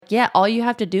like, yeah, all you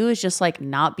have to do is just like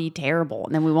not be terrible,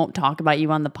 and then we won't talk about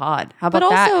you on the pod. How about But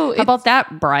that? also, How about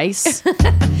that, Bryce?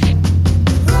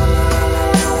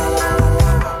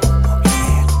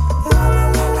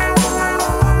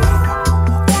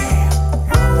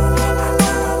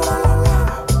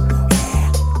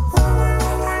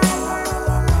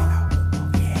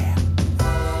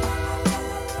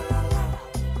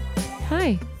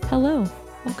 Hi, hello.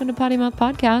 Welcome to Potty Mouth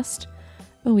Podcast,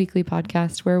 a weekly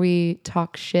podcast where we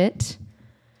talk shit.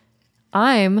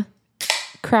 I'm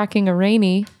cracking a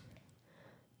rainy.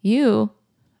 You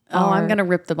are... I'm going to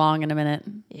rip the bong in a minute.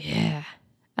 Yeah.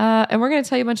 And we're going to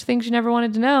tell you a bunch of things you never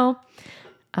wanted to know.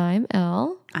 I'm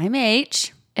Elle. I'm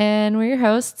H. And we're your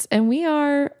hosts, and we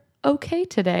are okay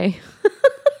today.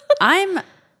 I'm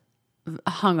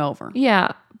hungover.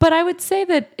 Yeah. But I would say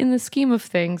that in the scheme of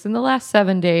things, in the last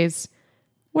 7 days,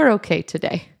 we're okay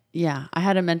today. Yeah. I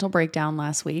had a mental breakdown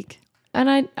last week.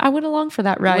 And I went along for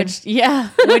that ride.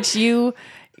 Which you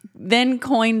then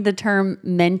coined the term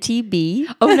mentee B.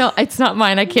 Oh, no, it's not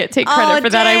mine. I can't take credit for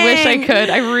that. I wish I dang. could.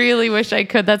 I really wish I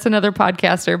could. That's another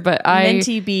podcaster, but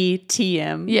Mentee B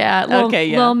TM. Yeah. Little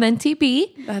mentee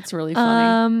B. That's really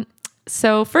funny.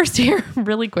 So first here,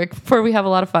 really quick, before we have a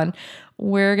lot of fun,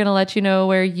 we're going to let you know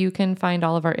where you can find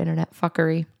all of our internet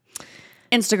fuckery.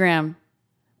 Instagram.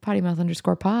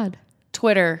 Pottymouth_pod.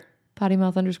 Twitter.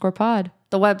 Pottymouth_pod.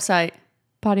 The website.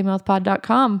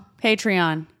 Pottymouthpod.com.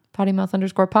 Patreon.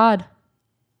 Pottymouth_pod.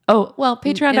 Oh, well,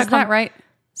 patreon.com. Is that right?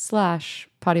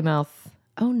 /pottymouth.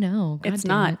 Oh, no. God It's damn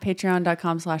not. it.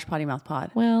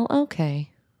 Patreon.com/pottymouthpod. Well,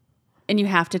 okay. And you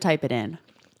have to type it in.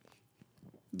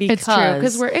 It's true,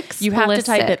 because we're explicit. You have to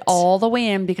type it all the way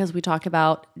in because we talk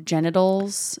about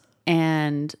genitals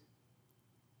and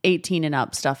 18 and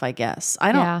up stuff, I guess.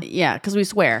 Yeah, because we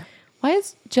swear. Why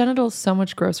is genitals so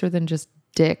much grosser than just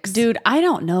dicks? Dude, I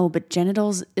don't know, but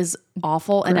genitals is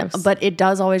awful. But it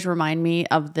does always remind me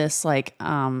of this, like...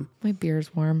 My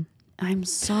beer's warm. I'm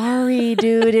sorry,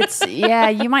 dude. It's... yeah,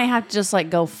 you might have to just like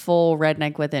go full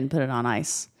redneck with it and put it on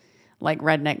ice. Like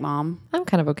redneck mom. I'm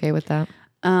kind of okay with that.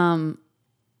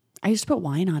 I used to put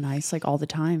wine on ice like all the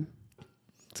time.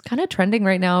 It's kind of trending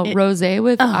right now. Rosé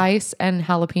with ice and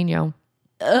jalapeno.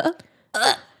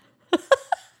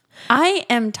 I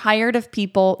am tired of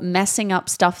people messing up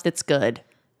stuff that's good.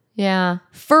 Yeah.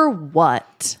 For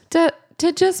what? To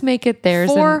just make it theirs.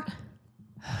 For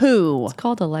who? It's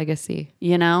called a legacy.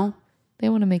 You know? They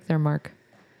want to make their mark.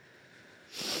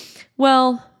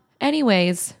 Well,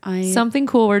 anyways, something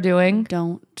cool we're doing.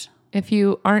 Don't. If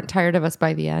you aren't tired of us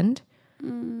by the end,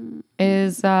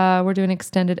 is we're doing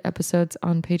extended episodes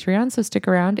on Patreon. So stick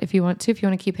around if you want to. If you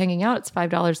want to keep hanging out, it's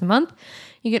 $5 a month.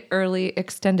 You get early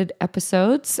extended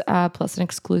episodes plus an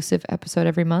exclusive episode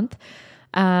every month.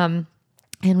 And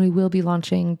we will be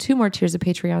launching 2 more tiers of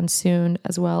Patreon soon,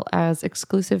 as well as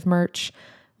exclusive merch.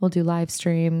 We'll do live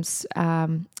streams,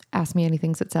 Ask Me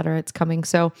Anythings, etc. It's coming.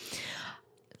 So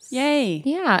yay.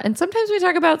 Yeah. And sometimes we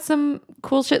talk about some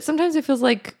cool shit. Sometimes it feels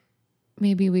like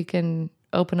maybe we can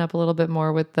open up a little bit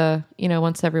more with the,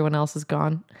 once everyone else is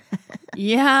gone.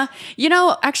 Yeah.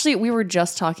 Actually, we were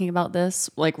just talking about this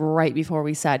like right before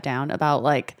we sat down about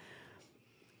like,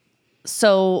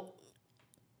 so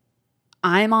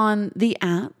I'm on the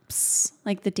apps,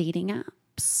 like the dating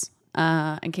apps.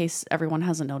 In case everyone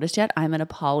hasn't noticed yet, I'm in a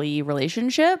poly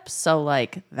relationship. So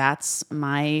like, that's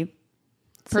my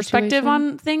perspective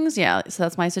on things. Yeah. So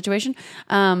that's my situation.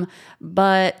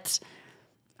 But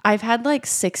I've had like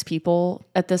 6 people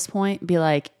at this point be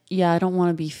like, yeah, I don't want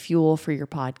to be fuel for your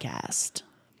podcast.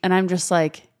 And I'm just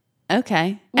like,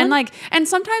 okay. And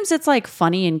sometimes it's like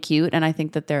funny and cute. And I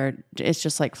think that it's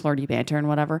just like flirty banter and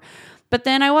whatever. But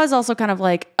then I was also kind of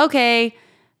like, okay,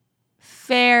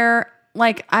 fair.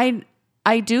 Like I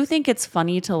do think it's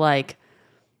funny to like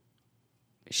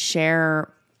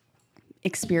share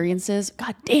experiences.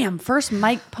 God damn, first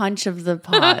mic punch of the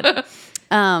pod.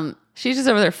 She's just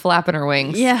over there flapping her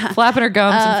wings. Yeah. Flapping her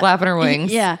gums and flapping her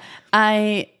wings. Yeah.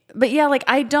 Like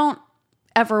I don't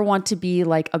ever want to be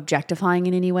like objectifying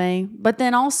in any way. But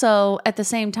then also at the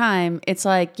same time, it's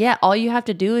like, yeah, all you have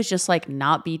to do is just like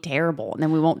not be terrible. And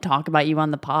then we won't talk about you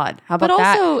on the pod. How about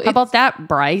that? How about that,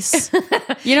 Bryce?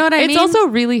 You know what I mean? It's also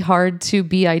really hard to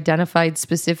be identified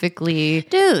specifically.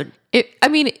 Dude.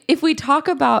 If we talk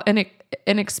about an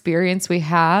experience we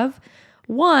have,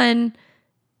 one...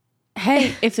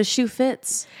 Hey, if the shoe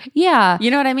fits. Yeah.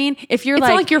 You know what I mean? If you're it's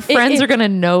not like your friends are going to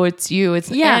know it's you. It's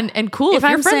and cool. If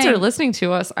your friends are listening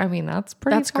to us,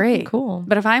 that's great. Cool.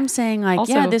 But if I'm saying like,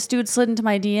 also, this dude slid into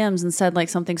my DMs and said like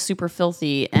something super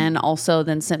filthy and also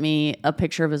then sent me a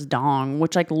picture of his dong,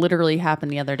 which like literally happened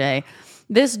the other day.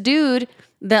 This dude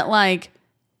that like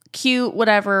cute,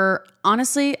 whatever.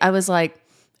 Honestly, I was like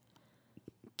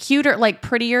cuter, like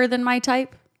prettier than my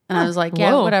type. And I was like,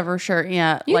 yeah, Whoa. whatever, sure.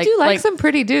 Yeah. You do like some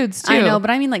pretty dudes too. I know, but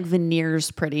I mean like veneers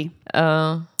pretty.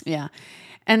 Oh. Yeah.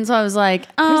 And so I was like,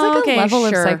 oh, There's like okay, a level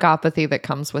sure. of psychopathy that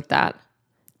comes with that.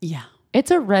 Yeah,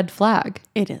 It's a red flag.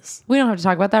 it is. We don't have to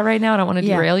talk about that right now. I don't want to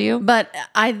derail you. But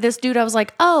this dude, I was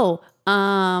like, oh,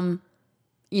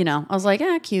 you know, I was like,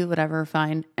 cute, whatever,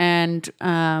 fine. And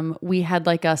we had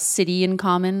like a city in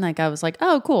common. Like I was like,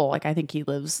 oh, cool. Like I think he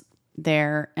lives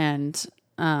there. And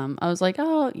I was like,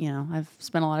 oh, you know, I've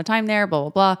spent a lot of time there, blah,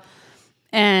 blah, blah.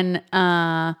 And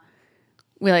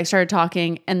we like started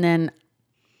talking. And then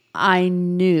I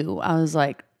knew, I was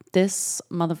like, this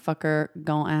motherfucker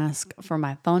gonna ask for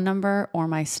my phone number or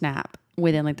my Snap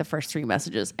within like the first 3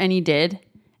 messages. And he did.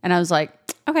 And I was like,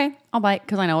 okay, I'll bite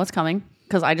because I know what's coming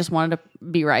because I just wanted to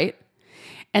be right.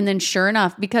 And then sure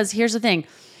enough, because here's the thing.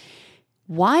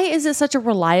 Why is it such a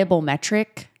reliable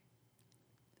metric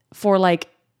for like,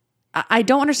 I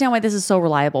don't understand why this is so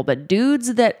reliable, but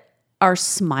dudes that are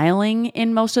smiling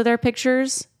in most of their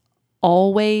pictures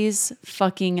always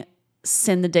fucking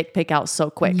send the dick pic out so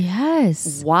quick.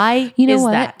 Yes. Why You know is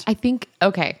what? that? I think,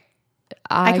 okay.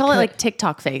 I call it like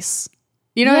TikTok face.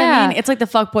 You know what I mean? It's like the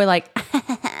fuckboy like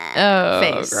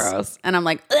face. Gross. And I'm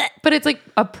like, ugh. But it's like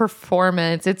a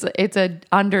performance. It's a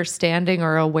understanding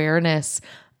or awareness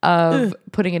of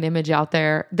putting an image out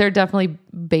there. They're definitely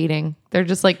baiting. They're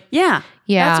just like, yeah.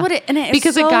 That's what it, and it's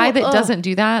because so, a guy that doesn't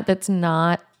do that, that's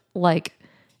not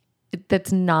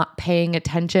paying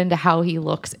attention to how he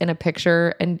looks in a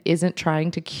picture and isn't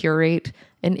trying to curate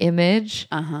an image,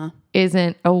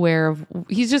 isn't aware of,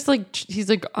 he's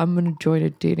like, I'm going to join a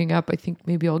dating app. I think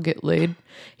maybe I'll get laid.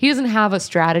 He doesn't have a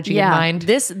strategy in mind.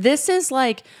 This is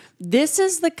what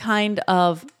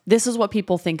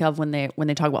people think of when they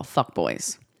talk about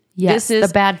fuckboys. Yes, this is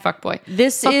the bad fuckboy.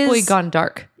 This fuckboy is gone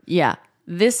dark. Yeah.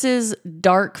 This is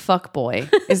dark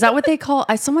fuckboy. Is that what they call?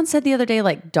 Someone said the other day,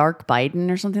 like dark Biden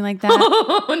or something like that.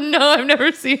 Oh no, I've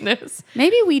never seen this.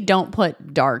 Maybe we don't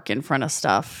put dark in front of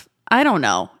stuff. I don't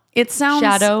know. It sounds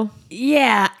shadow.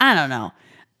 Yeah, I don't know.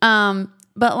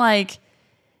 But like,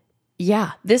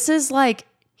 yeah, this is like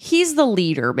he's the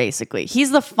leader basically.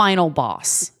 He's the final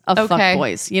boss of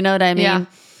fuckboys. You know what I mean? Yeah.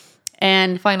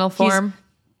 And Final form.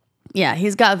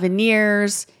 He's got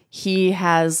veneers. He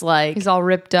has like He's all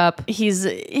ripped up. He's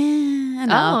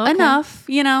enough,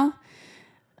 you know.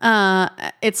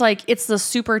 It's like it's the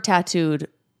super tattooed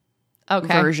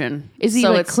version. Is he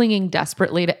like clinging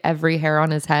desperately to every hair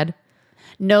on his head?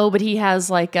 No, but he has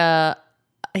like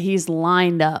he's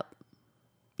lined up.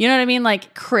 You know what I mean?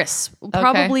 Like Chris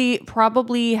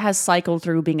probably has cycled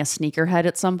through being a sneakerhead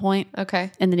at some point.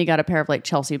 Okay. And then he got a pair of like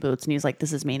Chelsea boots and he's like,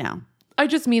 this is me now. I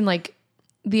just mean like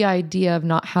the idea of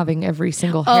not having every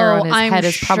single hair on his head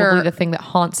is probably the thing that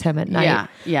haunts him at night.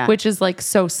 Yeah. Which is like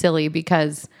so silly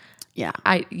because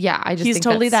I just he's think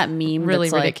totally that's that meme really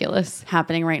that's ridiculous. like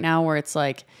happening right now where it's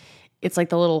like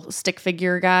the little stick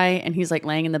figure guy and he's like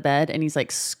laying in the bed and he's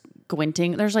like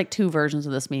squinting. There's like 2 versions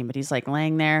of this meme, but he's like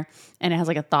laying there and it has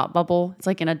like a thought bubble. It's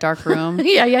like in a dark room.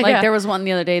 Like there was one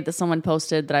the other day that someone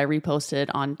posted that I reposted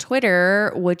on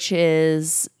Twitter, which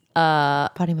is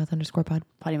Pottymouth_pod.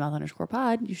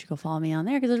 Pottymouth_pod. You should go follow me on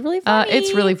there because it's really funny.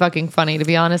 It's really fucking funny, to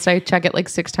be honest. I check it like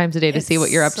 6 times a day to see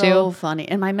what you're up to. So funny.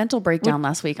 And my mental breakdown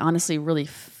last week honestly really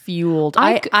fueled.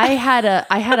 I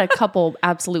had a couple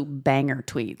absolute banger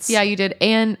tweets. Yeah, you did.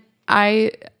 And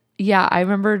I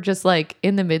remember just like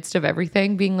in the midst of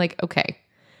everything being like, okay,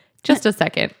 just a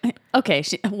second. Okay.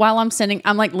 While I'm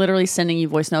like literally sending you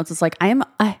voice notes. It's like I am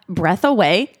a breath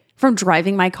away from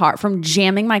jamming my car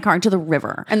into the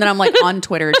river. And then I'm like on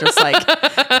Twitter, just like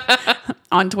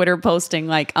on Twitter posting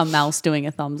like a mouse doing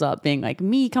a thumbs up, being like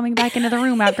me coming back into the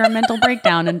room after a mental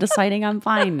breakdown and deciding I'm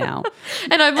fine now.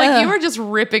 And I'm like, you were just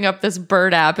ripping up this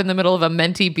bird app in the middle of a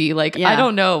Menti bee. Like, I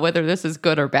don't know whether this is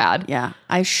good or bad. Yeah.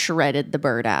 I shredded the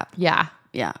bird app. Yeah.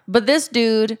 Yeah. But this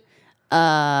dude,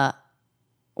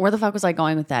 where the fuck was I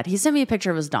going with that? He sent me a picture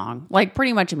of his dong, like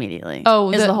pretty much immediately.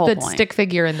 Oh, is the whole point. Stick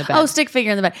figure in the bed. Oh, stick figure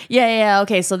in the bed. Yeah.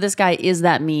 Okay, so this guy is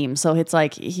that meme. So it's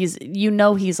like he's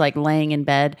like laying in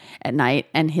bed at night,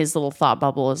 and his little thought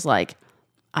bubble is like,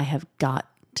 I have got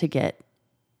to get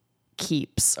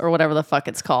keeps or whatever the fuck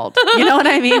it's called. You know what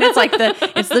I mean? It's like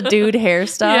it's the dude hair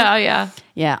stuff.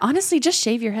 Yeah. Honestly, just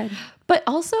shave your head. But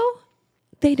also,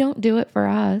 they don't do it for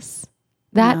us.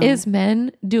 That is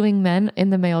men doing men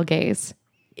in the male gaze.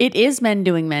 It is men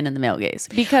doing men in the male gaze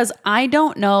because I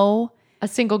don't know a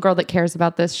single girl that cares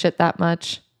about this shit that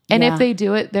much. And Yeah. if they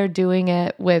do it, they're doing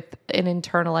it with an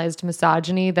internalized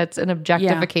misogyny that's an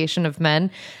objectification of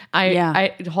men.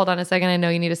 I hold on a second. I know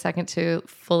you need a second to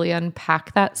fully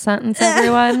unpack that sentence,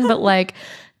 everyone, but like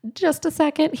just a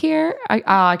second here.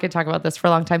 I could talk about this for a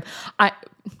long time. I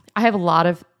have a lot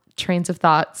of trains of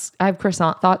thoughts. I have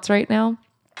croissant thoughts right now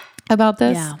about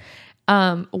this.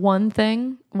 Yeah. One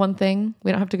thing,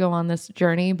 we don't have to go on this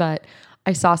journey, but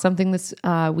I saw something this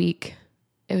week.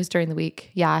 It was during the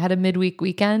week. Yeah, I had a midweek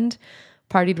weekend,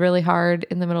 partied really hard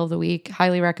in the middle of the week.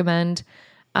 Highly recommend.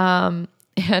 And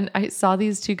I saw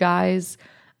these two guys.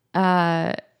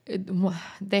 They'd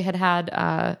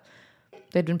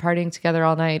been partying together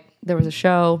all night. There was a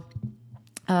show.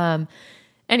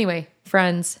 Anyway,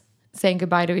 friends saying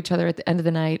goodbye to each other at the end of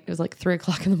the night. It was like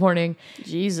 3:00 in the morning.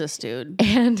 Jesus, dude.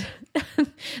 And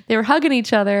they were hugging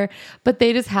each other, but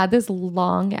they just had this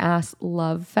long ass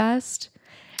love fest.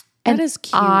 That is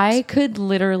cute. I could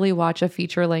literally watch a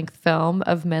feature length film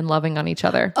of men loving on each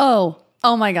other. Oh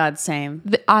my God. Same.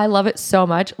 I love it so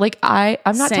much. Like I'm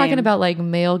not Same. talking about like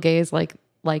male gaze, like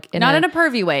in Not in a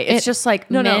pervy way. It's just like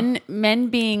men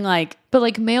being like, but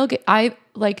like male gaze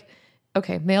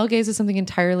is something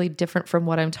entirely different from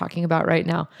what I'm talking about right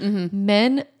now. Mm-hmm.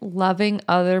 Men loving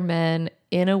other men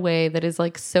in a way that is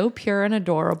like so pure and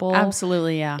adorable.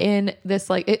 absolutely. Yeah. In this,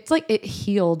 like, it's like it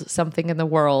healed something in the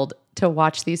world to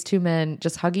watch these two men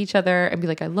just hug each other and be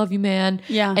like, I love you, man.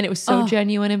 Yeah. And it was so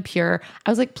genuine and pure. I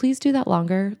was like, please do that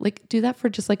longer. Like, do that for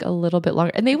just like a little bit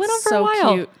longer. And they went on for a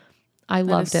while. Cute. I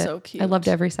loved it. So cute. I loved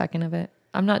every second of it.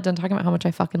 I'm not done talking about how much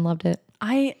I fucking loved it.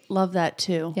 I love that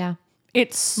too. Yeah.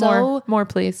 It's so more,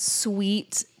 please.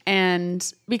 sweet.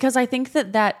 And because I think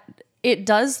that it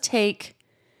does take,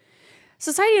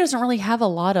 society doesn't really have a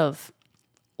lot of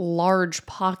large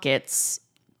pockets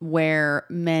where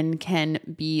men can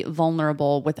be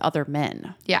vulnerable with other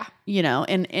men. Yeah. You know,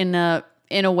 in a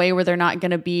way where they're not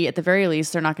going to be, at the very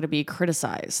least, they're not going to be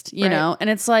criticized, you Right. know? And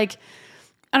it's like,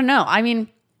 I don't know. I mean,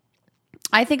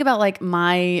 I think about like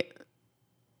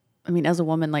as a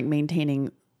woman, like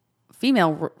maintaining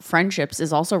female friendships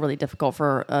is also really difficult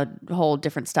for a whole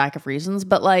different stack of reasons.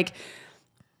 But like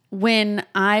when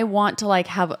I want to like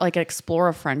have like explore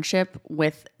a friendship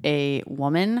with a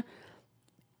woman,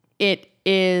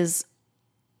 it's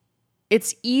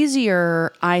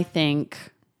easier, I think,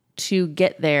 to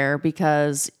get there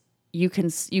because you can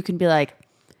be like,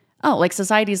 oh, like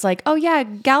society's like, oh yeah,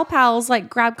 gal pals like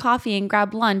grab coffee and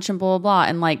grab lunch and blah, blah, blah.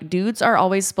 And like dudes are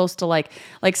always supposed to like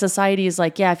society is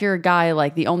like, yeah, if you're a guy,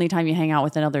 like the only time you hang out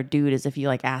with another dude is if you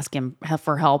like ask him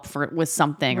for help with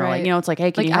something. Right. Or like, you know, it's like,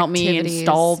 hey, can Like you help me activities,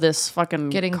 install this fucking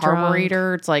getting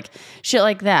carburetor? It's like shit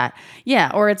like that. Yeah.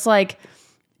 Or it's like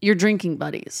you're drinking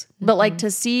buddies. But like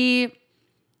to see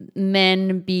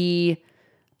men be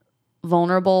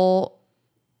vulnerable,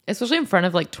 Especially in front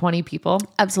of like 20 people.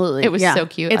 absolutely, It was so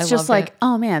cute. It's I just loved like, it.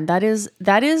 oh man, that is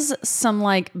some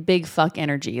like big fuck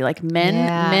energy. Like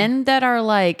men that are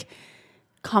like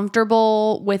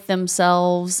comfortable with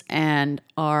themselves and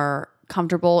are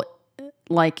comfortable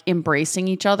like embracing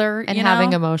each other And you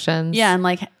having know? emotions. Yeah, and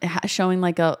like showing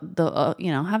like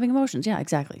having emotions. Yeah,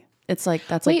 exactly. It's like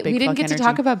that's Wait, like big we didn't fuck get energy. to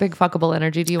talk about big fuckable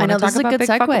energy. Do you I want know to talk this is a about good big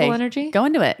segue. fuckable energy? Go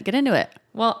into it. Get into it.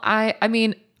 Well, I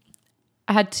mean,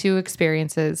 I had two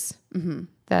experiences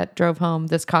that drove home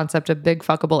this concept of big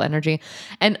fuckable energy.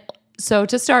 And so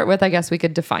to start with, I guess we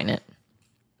could define it.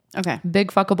 Okay.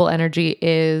 Big fuckable energy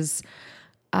is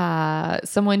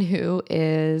someone who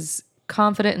is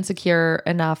confident and secure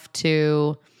enough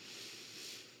to,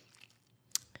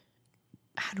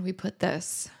 how do we put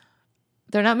this?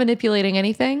 They're not manipulating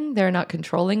anything. They're not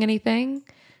controlling anything.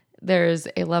 There's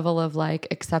a level of like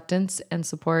acceptance and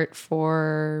support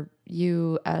for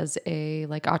you as a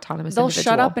like autonomous They'll individual.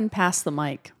 shut up and pass the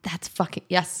mic. That's fucking,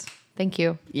 yes. Thank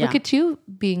you. Yeah. Look at you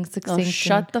being They'll succinct.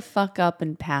 shut the fuck up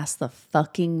and pass the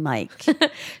fucking mic.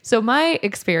 So my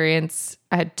experience,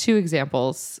 I had two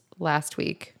examples last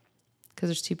week because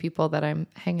there's two people that I'm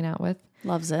hanging out with.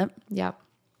 Loves it. Yeah.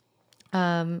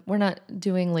 We're not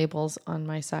doing labels on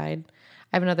my side.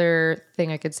 I have another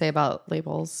thing I could say about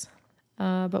labels,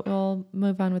 but we'll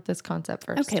move on with this concept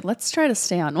first. Okay, let's try to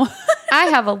stay on one. I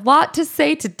have a lot to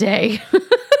say today.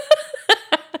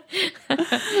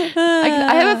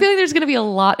 I have a feeling there's going to be a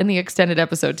lot in the extended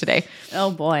episode today.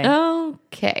 Oh boy.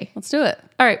 Okay. Let's do it.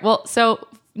 All right. Well, so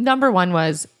number one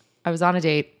was I was on a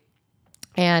date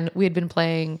and we had been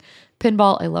playing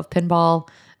pinball. I love pinball.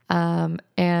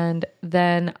 And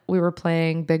then we were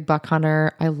playing Big Buck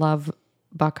Hunter. I love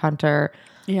Buck Hunter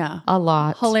Yeah. a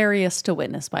lot. Hilarious to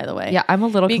witness, by the way. Yeah, I'm a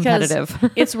little Because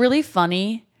competitive. it's really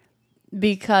funny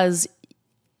because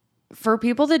for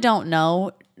people that don't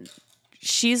know,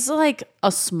 she's like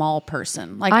a small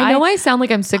person. Like I know I sound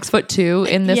like I'm 6'2"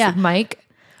 in this mic.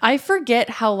 I forget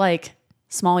how like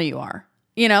small you are,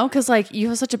 you know, because like you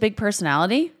have such a big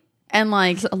personality, and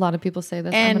like A lot of people say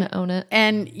this. I'm gonna own it.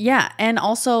 And yeah, and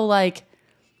also like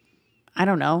I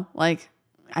don't know, like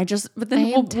but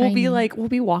then we'll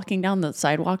be walking down the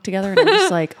sidewalk together, and I'm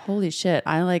just like, holy shit,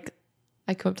 I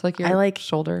come up to like your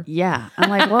shoulder. Yeah. I'm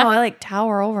like, whoa, I like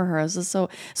tower over her. This is so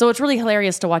it's really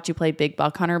hilarious to watch you play big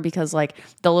buck hunter, because like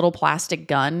the little plastic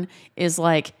gun is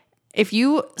like, if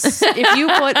you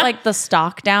put like the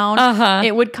stock down,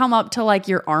 it would come up to like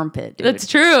your armpit, dude. That's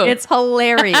true. It's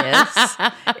hilarious.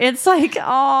 It's like,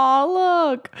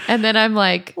 oh, look. And then I'm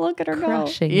like, look at her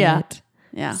crushing go. it.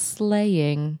 Yeah.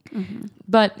 Slaying.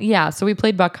 But yeah, so we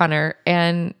played buck hunter,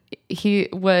 and he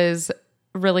was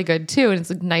really good too, and it's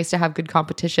like nice to have good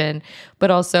competition, but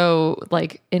also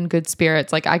like in good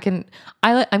spirits. Like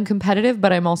I'm competitive,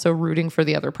 but I'm also rooting for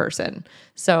the other person,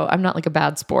 so I'm not like a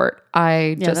bad sport.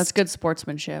 That's good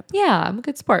sportsmanship. Yeah, I'm a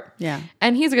good sport. Yeah,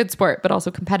 and he's a good sport, but also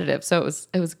competitive, so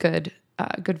it was good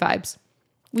vibes.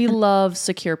 We love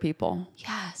secure people.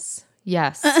 Yes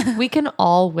We can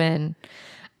all win.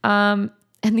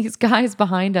 And these guys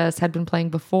behind us had been playing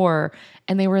before,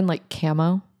 and they were in like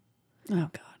camo. Oh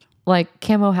god. Like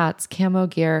camo hats, camo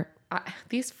gear.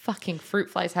 These fucking fruit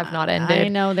flies have not ended. I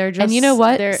know, they're just... And you know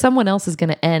what? Someone else is going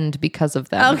to end because of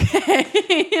them.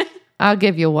 Okay. I'll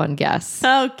give you one guess.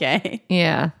 Okay.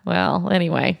 Yeah. Well,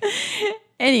 anyway.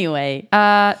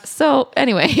 So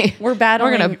anyway. We're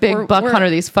battling... We're going to buck hunter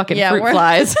these fucking fruit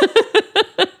flies.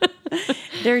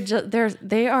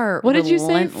 They are... What did you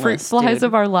say? Fruit flies, dude.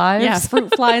 Of our lives? Yeah,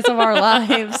 fruit flies of our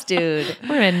lives, dude. We're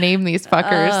going to name these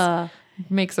fuckers.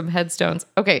 Make some headstones.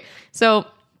 Okay, so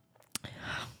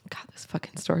God, this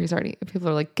fucking story's already... People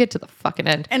are like, get to the fucking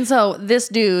end. And so this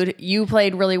dude, you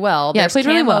played really well. Yeah, I played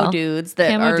really well. Dudes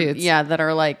that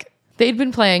are like... They'd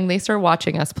been playing. They started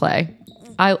watching us play.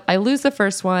 I lose the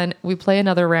first one. We play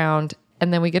another round,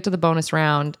 and then we get to the bonus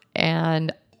round,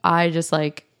 and I just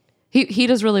like... He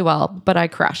does really well, but I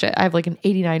crush it. I have like an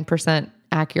 89%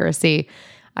 accuracy.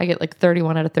 I get like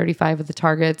 31 out of 35 of the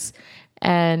targets,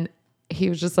 and... he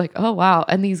was just like, oh, wow.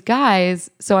 And these guys,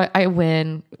 so I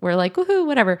win. We're like, woohoo,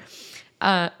 whatever.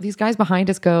 These guys behind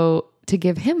us go to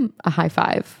give him a high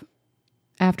five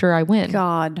after I win.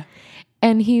 God.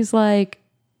 And he's like,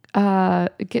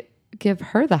 give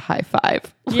her the high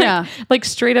five. Like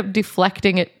straight up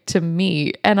deflecting it to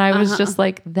me. And I was just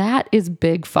like, that is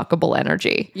big fuckable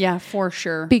energy. Yeah, for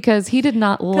sure. Because he did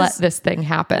not let this thing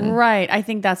happen. Right. I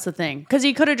think that's the thing. Because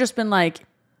he could have just been like,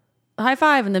 high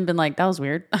five, and then been like, that was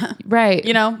weird. Right.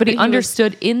 You know? But he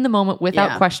understood in the moment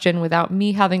without question, without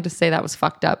me having to say that was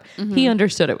fucked up. He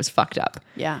understood it was fucked up.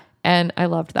 Yeah. And I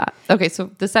loved that. Okay,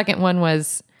 so the second one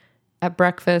was at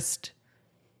breakfast,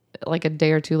 like a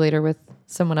day or two later with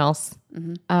someone else.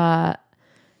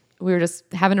 We were just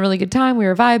having a really good time. We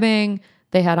were vibing.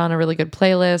 They had on a really good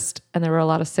playlist, and there were a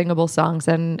lot of singable songs.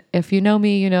 And if you know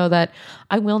me, you know that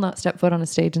I will not step foot on a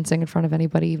stage and sing in front of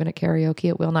anybody, even at karaoke.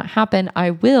 It will not happen.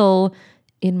 I will,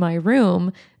 in my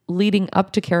room, leading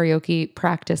up to karaoke,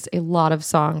 practice a lot of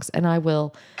songs, and I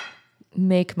will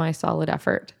make my solid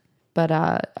effort. But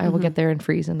I will get there and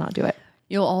freeze and not do it.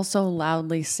 You'll also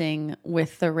loudly sing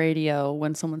with the radio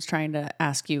when someone's trying to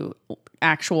ask you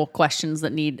actual questions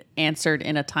that need answered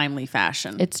in a timely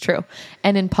fashion. It's true.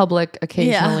 And in public,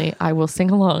 occasionally, I will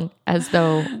sing along as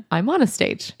though I'm on a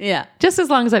stage. Yeah. Just as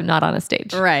long as I'm not on a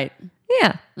stage. Right.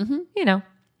 Yeah. You know,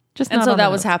 just and not so on that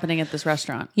the was note. happening at this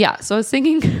restaurant. Yeah. So I was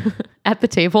singing at the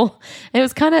table. It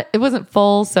was it wasn't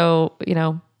full. So, you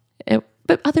know,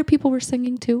 but other people were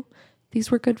singing too. These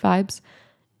were good vibes.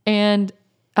 And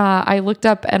I looked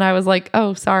up and I was like,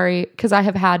 oh, sorry. Because I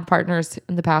have had partners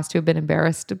in the past who have been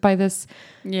embarrassed by this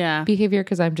behavior,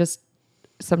 because I just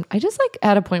like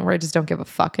at a point where I just don't give a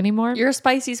fuck anymore. You're a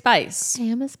spicy spice. I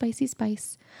am a spicy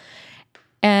spice.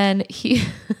 And he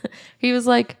was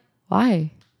like,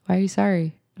 why? Why are you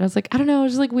sorry? And I was like, I don't know.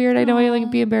 It's just like weird. I know I like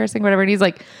be embarrassing, whatever. And he's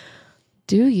like,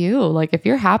 do you? Like, if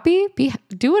you're happy,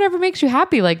 do whatever makes you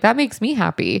happy. Like, that makes me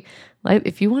happy. Like,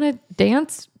 if you want to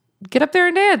dance, get up there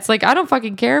and dance. Like, I don't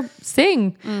fucking care.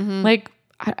 Sing. Like,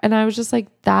 and I was just like,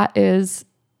 that is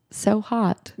so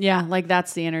hot. Yeah. Like,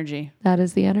 that's the energy. That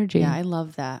is the energy. Yeah. I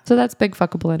love that. So that's big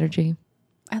fuckable energy.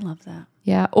 I love that.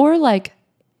 Yeah. Or like,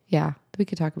 yeah, we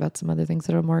could talk about some other things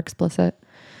that are more explicit.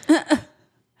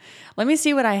 Let me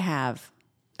see what I have.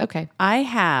 Okay. I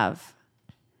have.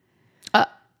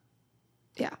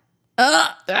 Yeah.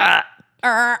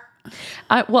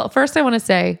 Well, first I want to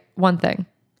say one thing.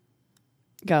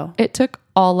 Go. It took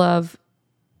all of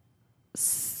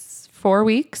 4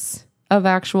 weeks of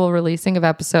actual releasing of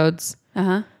episodes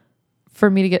for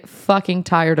me to get fucking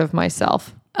tired of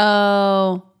myself.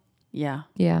 Oh, yeah.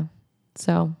 Yeah.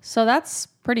 So that's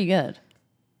pretty good.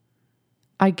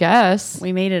 I guess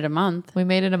We made it a month we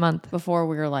made it a month. before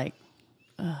we were like,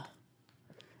 ugh,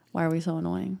 why are we so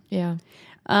annoying? Yeah.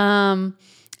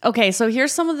 Okay, so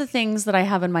here's some of the things that I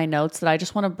have in my notes that I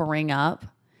just want to bring up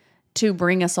to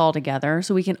bring us all together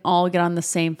so we can all get on the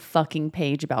same fucking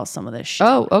page about some of this shit.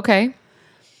 Oh, okay.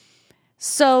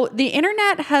 So the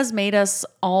internet has made us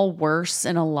all worse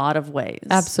in a lot of ways.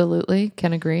 Absolutely.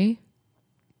 Can agree.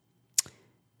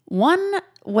 One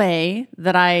way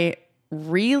that I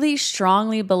really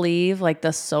strongly believe like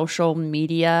the social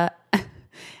media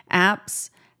apps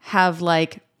have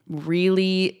like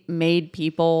really made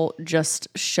people just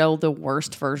show the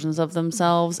worst versions of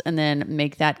themselves and then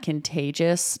make that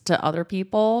contagious to other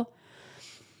people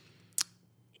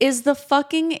is the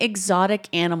fucking exotic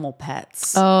animal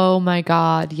pets. Oh my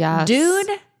God. Yes. Dude,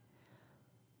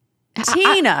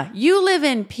 Tina, you live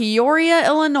in Peoria,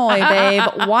 Illinois, babe.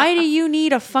 Why do you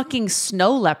need a fucking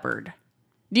snow leopard?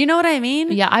 Do you know what I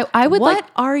mean? Yeah, I would What like...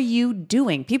 are you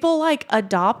doing? People like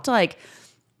adopt like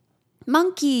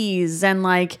monkeys and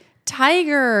like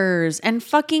tigers and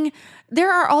fucking,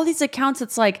 there are all these accounts.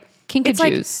 It's like,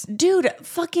 Kinkadoos. like, dude,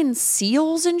 fucking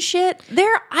seals and shit.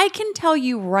 I can tell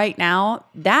you right now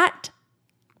that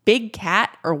big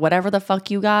cat or whatever the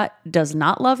fuck you got does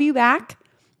not love you back.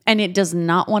 And it does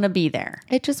not want to be there.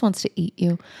 It just wants to eat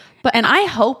you. And I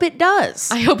hope it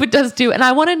does. I hope it does too. And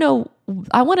I want to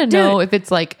know if it's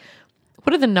like,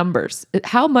 what are the numbers?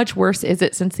 How much worse is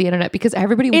it since the internet? Because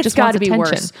everybody just wants attention.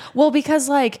 Worse. Well, because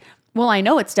I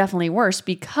know it's definitely worse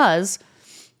because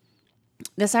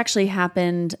this actually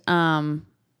happened. My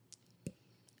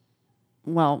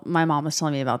mom was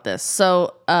telling me about this.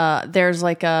 So there's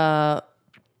like a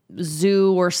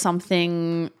zoo or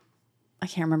something. I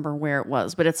can't remember where it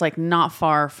was, but it's like not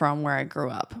far from where I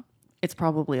grew up. It's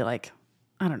probably like,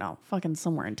 I don't know, fucking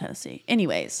somewhere in Tennessee.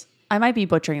 Anyways, I might be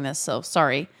butchering this, so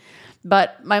sorry.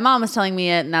 But my mom was telling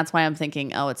me it, and that's why I'm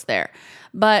thinking, oh, it's there.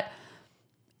 But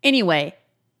anyway,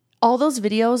 all those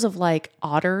videos of like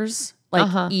otters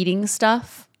like eating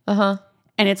stuff.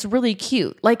 And it's really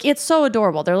cute. Like, it's so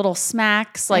adorable. They're little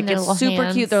smacks. Like, it's super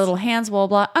hands. cute. Their little hands, blah,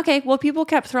 blah. Okay, well, people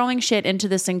kept throwing shit into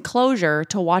this enclosure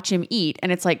to watch him eat.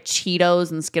 And it's like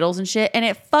Cheetos and Skittles and shit. And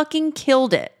it fucking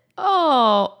killed it.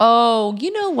 Oh,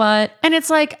 you know what? And it's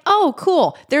like, oh,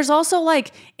 cool. There's also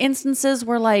like instances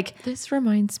where like... This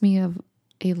reminds me of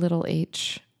a little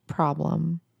H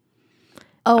problem.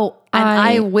 Oh, and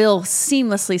I will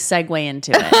seamlessly segue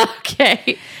into it.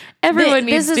 Okay. Everyone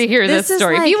needs to hear this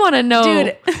story. Like, if you want to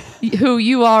know who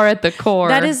you are at the core.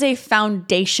 That is a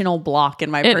foundational block in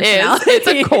my personality. It's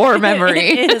a core memory.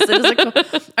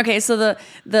 It is. Okay, so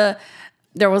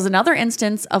there was another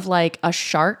instance of like a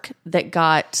shark that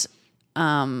got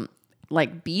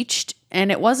like beached,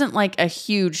 and it wasn't like a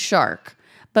huge shark,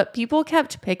 but people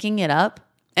kept picking it up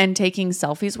and taking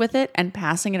selfies with it and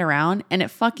passing it around, and it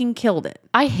fucking killed it.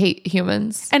 I hate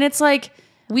humans. And it's like,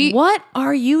 what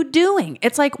are you doing?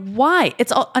 It's like, why?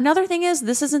 Another thing is,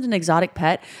 this isn't an exotic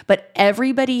pet, but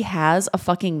everybody has a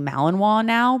fucking Malinois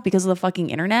now because of the fucking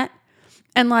internet.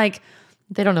 And like,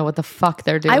 they don't know what the fuck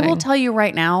they're doing. I will tell you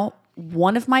right now,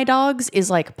 one of my dogs is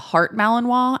like part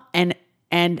Malinois,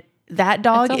 and that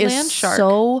dog is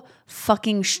so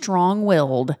fucking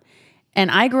strong-willed. And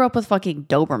I grew up with fucking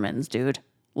Dobermans, dude.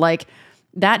 Like,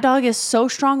 that dog is so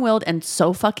strong-willed and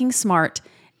so fucking smart.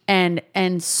 And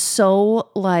so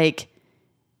like,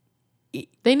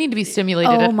 they need to be stimulated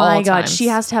at all times. Oh my God, she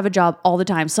has to have a job all the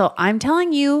time. So I'm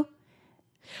telling you,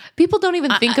 people don't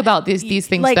even think about these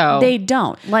things like, though. They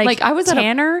don't. Like I was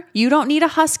Tanner, you don't need a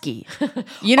husky.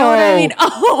 You know what I mean?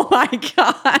 Oh my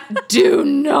God. Do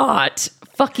not.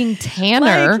 Fucking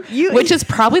Tanner, like which is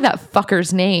probably that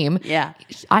fucker's name. Yeah.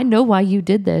 I know why you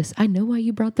did this. I know why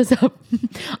you brought this up.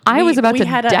 I was about to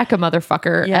deck a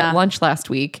motherfucker at lunch last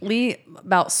week. Lee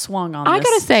about swung on I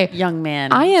gotta say, young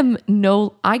man.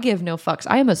 I give no fucks.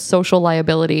 I am a social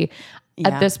liability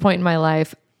at this point in my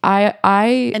life.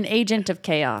 An agent of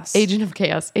chaos. Agent of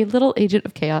chaos. A little agent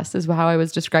of chaos is how I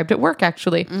was described at work,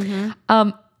 actually. Mm-hmm.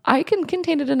 I can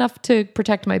contain it enough to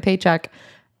protect my paycheck.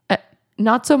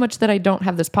 Not so much that I don't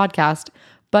have this podcast,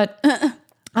 but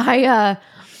I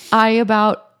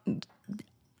about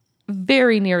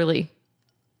very nearly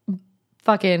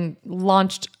fucking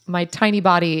launched my tiny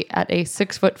body at a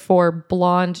 6'4"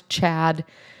 blonde Chad.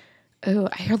 Oh,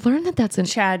 I learned that that's an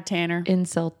Chad Tanner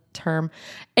incel term.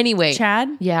 Anyway, Chad,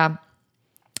 yeah,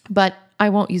 but I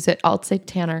won't use it. I'll say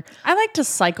Tanner. I like to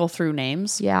cycle through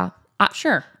names. Yeah,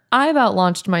 sure. I about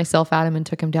launched myself at him and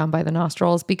took him down by the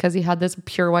nostrils because he had this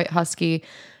pure white husky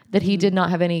that he did not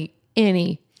have any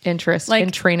interest Like-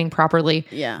 in training properly.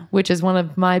 Yeah. Which is one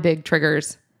of my big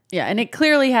triggers. Yeah, and it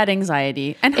clearly had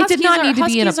anxiety. And It did not need to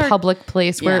be in a huskies are- public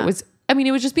place where Yeah. it was, I mean,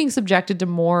 it was just being subjected to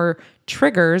more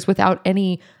triggers without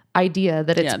any idea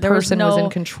that its person was in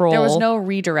control. There was no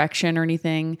redirection or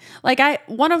anything. Like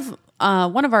one of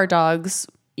our dogs,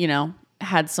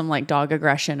 had some like dog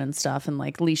aggression and stuff and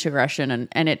like leash aggression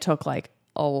and it took like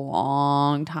a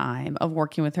long time of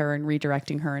working with her and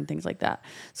redirecting her and things like that.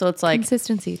 So it's like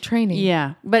consistency, training.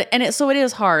 yeah, so it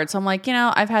is hard. So I'm like,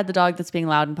 I've had the dog that's being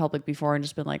loud in public before and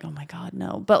just been like, oh my God,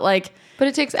 no. But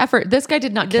it takes effort. This guy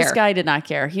did not care. This guy did not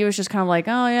care. He was just kind of like,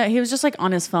 oh yeah. He was just like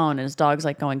on his phone and his dog's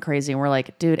like going crazy. And we're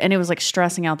like, dude, and it was like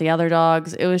stressing out the other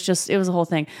dogs. It was a whole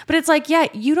thing. But it's like, yeah,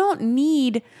 you don't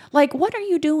need, like, what are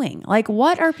you doing? Like,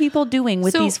 what are people doing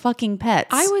with these fucking pets?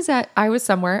 I was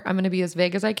somewhere, I'm going to be as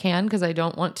vague as I can because I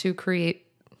don't want to create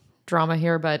drama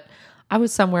here, but I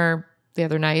was somewhere the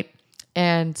other night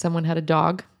and someone had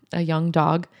a young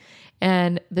dog,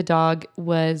 and the dog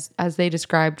was, as they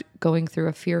described, going through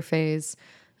a fear phase.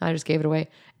 I just gave it away.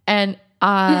 And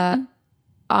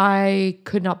I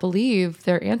could not believe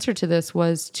their answer to this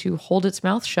was to hold its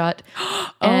mouth shut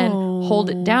and hold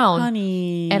it down.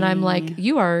 Honey. And I'm like,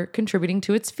 you are contributing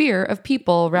to its fear of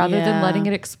people rather than Yeah. letting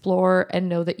it explore and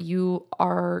know that you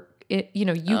are, you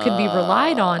can be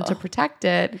relied on to protect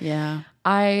it. Yeah.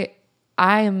 I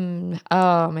am,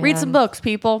 oh man. Read some books,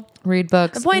 people. Read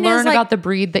books. The point Learn is, like- about the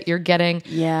breed that you're getting.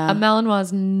 Yeah. A Malinois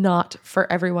is not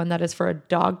for everyone. That is for a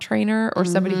dog trainer or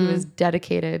somebody who is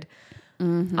dedicated.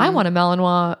 I want a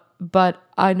Malinois, but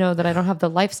I know that I don't have the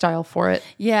lifestyle for it.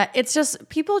 Yeah. It's just,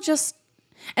 people just,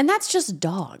 and that's just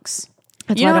dogs.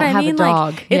 That's You why know I what don't I have a mean?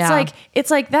 dog. Like, Yeah. it's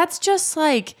like, that's just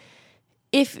like,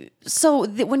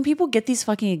 when people get these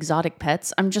fucking exotic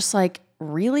pets, I'm just like,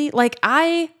 really? Like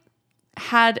I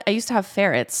used to have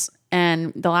ferrets,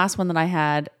 and the last one that I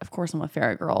had, of course I'm a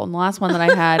ferret girl, and the last one that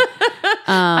I had,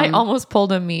 I almost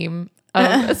pulled a meme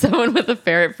of someone with a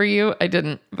ferret for you. I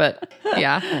didn't, but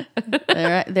yeah.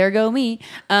 there go me.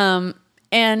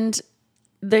 And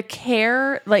the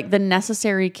care, like the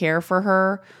necessary care for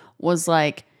her was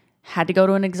like, had to go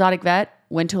to an exotic vet,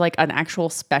 went to like an actual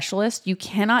specialist. You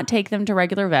cannot take them to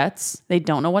regular vets. They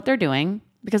don't know what they're doing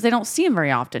because they don't see them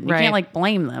very often. You Right. can't like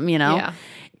blame them, Yeah.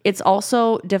 It's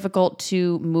also difficult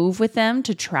to move with them,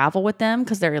 to travel with them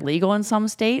because they're illegal in some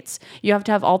states. You have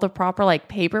to have all the proper like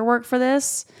paperwork for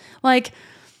this. Like,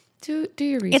 Do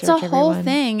your research. it's a whole everyone.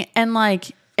 thing.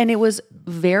 And it was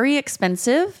very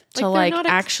expensive to they're like not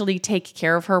actually take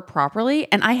care of her properly.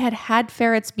 And I had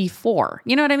ferrets before,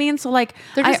 you know what I mean? So like,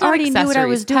 They're I just not already knew what I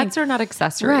was accessories. doing. Pets are not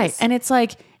accessories. Right. And it's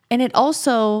like, and it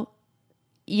also,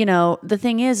 the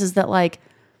thing is that like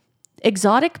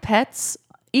exotic pets,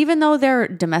 even though they're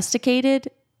domesticated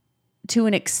to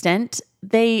an extent,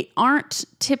 they aren't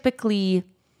typically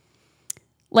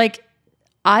like,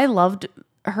 I loved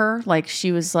her. Like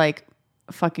she was like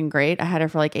fucking great. I had her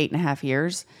for like 8.5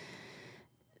 years.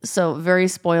 So very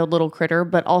spoiled little critter,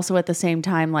 but also at the same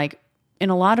time, like in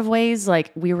a lot of ways,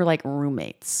 like we were like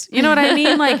roommates. You know what I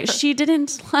mean? Like she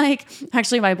didn't like,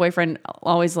 actually my boyfriend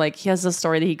always like, he has this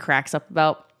story that he cracks up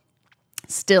about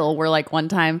still, where like one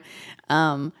time,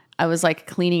 I was like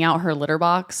cleaning out her litter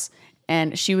box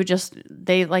and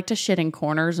they like to shit in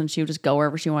corners and she would just go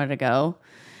wherever she wanted to go.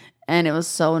 And it was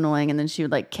so annoying. And then she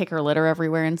would like kick her litter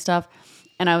everywhere and stuff.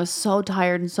 And I was so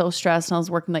tired and so stressed. And I was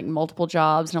working like multiple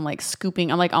jobs and I'm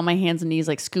like on my hands and knees,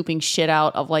 like scooping shit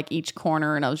out of like each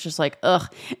corner. And I was just like, ugh.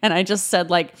 And I just said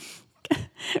like,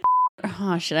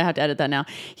 oh shit, I have to edit that now.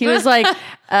 He was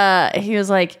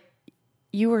like,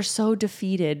 you were so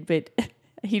defeated, but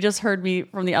he just heard me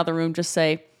from the other room just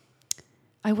say,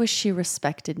 I wish she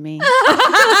respected me.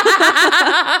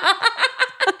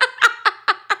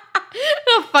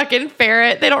 A fucking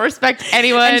ferret. They don't respect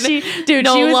anyone. And she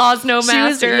no was- laws, no she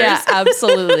was- masters. yeah,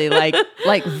 absolutely. Like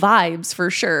vibes for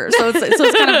sure. So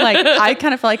it's kind of like, I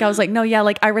kind of felt like I was like, no, yeah,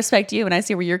 like I respect you and I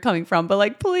see where you're coming from, but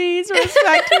like, please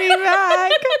respect me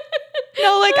back.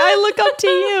 No, like I look up to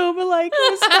you, but like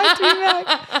respect me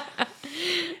back.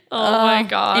 Oh my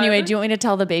God. Anyway, do you want me to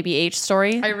tell the baby H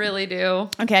story? I really do.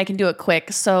 Okay, I can do it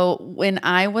quick. So when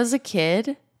I was a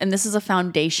kid, and this is a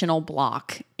foundational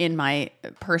block in my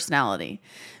personality.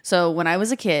 So when I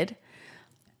was a kid,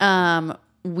 our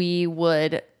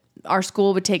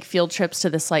school would take field trips to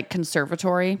this like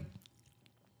conservatory.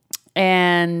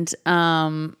 And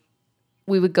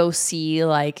we would go see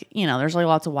like, there's like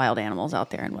lots of wild animals out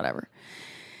there and whatever.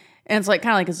 And it's like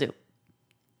kind of like a zoo.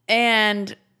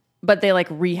 But they like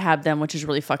rehab them, which is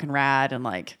really fucking rad, and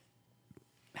like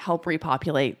help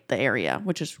repopulate the area,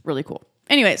 which is really cool.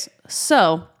 Anyways,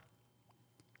 so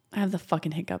I have the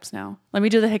fucking hiccups now. Let me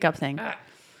do the hiccup thing. I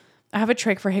have a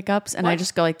trick for hiccups, and I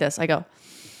just go like this. I go,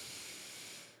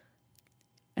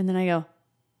 and then I go,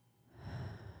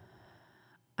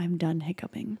 I'm done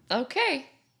hiccuping. Okay.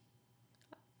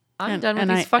 I'm done with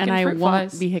these fucking fruit flies. And I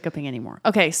won't be hiccuping anymore.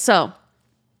 Okay, so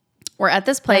we're at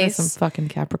this place. That is some fucking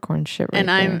Capricorn shit right and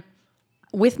there. I'm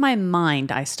with my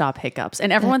mind, I stop hiccups.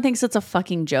 And everyone thinks it's a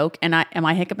fucking joke. And am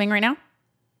I hiccuping right now?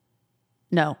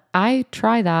 No. I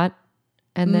try that.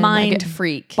 And then mind I get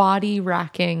freak. Body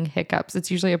racking hiccups. It's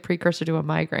usually a precursor to a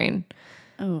migraine.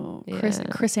 Oh, yeah.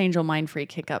 Chris Angel mind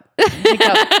freak hiccup.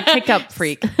 Hiccup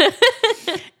freak.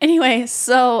 Anyway,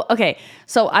 so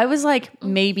I was like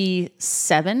maybe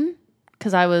 7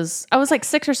 because I was like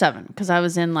 6 or 7 because I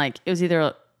was in like, it was either,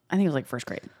 I think it was like first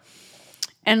grade.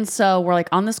 And so we're like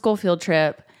on the school field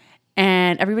trip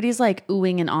and everybody's like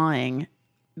oohing and awing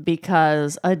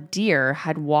because a deer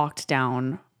had walked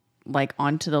down like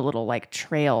onto the little like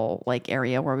trail like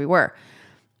area where we were.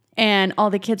 And all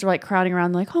the kids were like crowding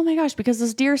around like, oh my gosh, because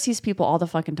this deer sees people all the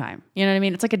fucking time. You know what I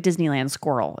mean? It's like a Disneyland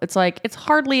squirrel. It's like, it's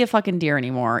hardly a fucking deer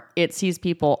anymore. It sees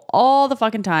people all the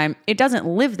fucking time. It doesn't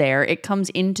live there. It comes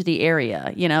into the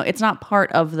area. You know, it's not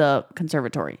part of the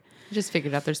conservatory. I just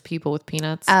figured out there's people with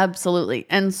peanuts. Absolutely.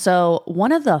 And so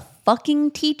one of the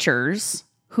fucking teachers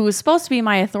who was supposed to be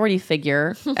my authority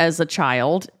figure as a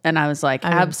child, and I was like,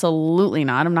 absolutely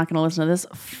not. I'm not going to listen to this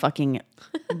fucking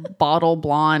bottle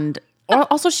blonde.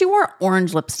 Also, she wore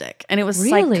orange lipstick, and it was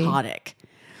psychotic.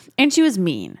 And she was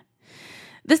mean.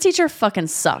 This teacher fucking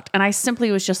sucked. And I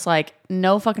simply was just like,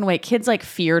 no fucking way. Kids like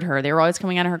feared her. They were always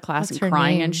coming out of her class and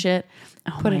crying and shit.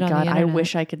 Oh my God, I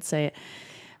wish I could say it.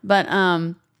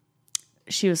 But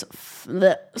she was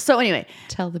so anyway,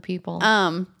 tell the people.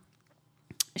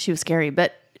 She was scary,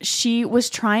 but she was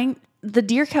trying. The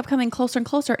deer kept coming closer and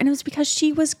closer, and it was because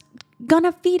she was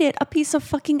gonna feed it a piece of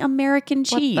fucking American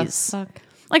cheese. What the fuck?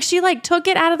 Like she like took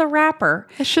it out of the wrapper.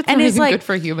 That shit's not even good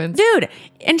for humans, dude.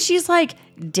 And she's like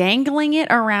dangling it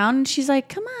around. And she's like,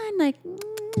 "Come on, like,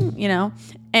 you know."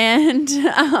 And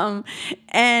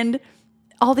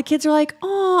all the kids are like,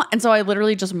 "Oh!" And so I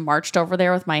literally just marched over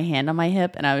there with my hand on my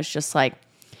hip, and I was just like,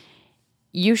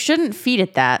 "You shouldn't feed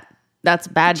it that. That's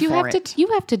bad for it." You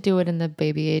have to do it in the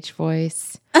baby H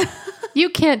voice. You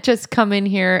can't just come in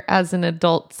here as an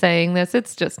adult saying this.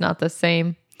 It's just not the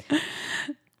same.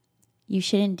 You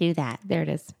shouldn't do that. There it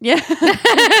is. Yeah.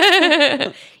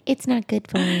 It's not good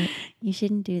for it. You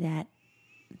shouldn't do that.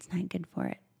 It's not good for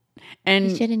it. And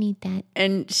you shouldn't eat that.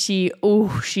 And she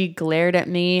glared at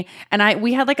me. And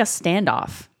we had like a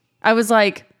standoff. I was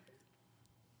like,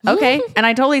 okay. And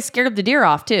I totally scared the deer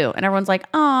off too. And everyone's like,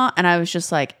 "Aw." And I was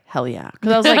just like, hell yeah.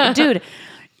 Because I was like, dude,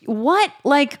 what?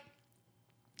 Like,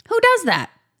 who does that?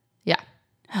 Yeah.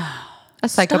 A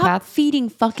psychopath. Stop feeding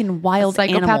fucking wild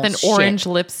animals. Psychopath in orange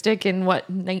lipstick in what,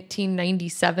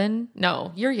 1997?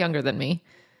 No, you're younger than me.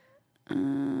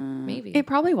 Maybe. It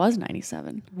probably was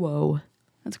 97. Whoa.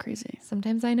 That's crazy.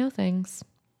 Sometimes I know things.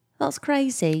 That's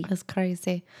crazy. That's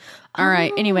crazy. All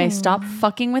right. Anyway, stop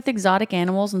fucking with exotic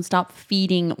animals and stop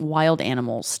feeding wild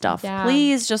animals stuff. Yeah.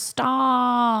 Please just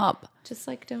stop. Just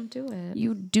like don't do it.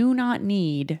 You do not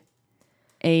need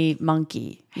a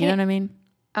monkey. You know what I mean?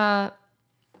 All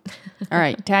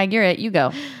right. Tag, you're it. You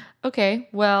go. Okay.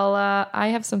 Well, I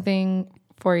have something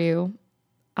for you.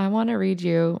 I want to read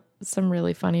you some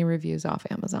really funny reviews off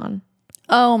Amazon.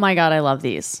 Oh my God. I love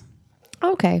these.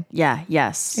 Okay. Yeah.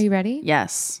 Yes. Are you ready?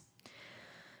 Yes.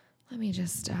 Let me get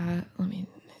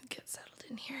settled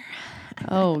in here.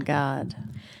 Oh God.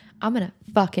 I'm going to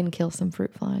fucking kill some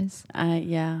fruit flies.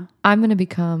 Yeah. I'm going to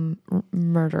become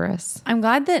murderous. I'm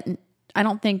glad that I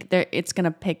don't think it's going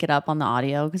to pick it up on the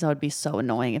audio because that would be so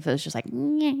annoying if it was just like.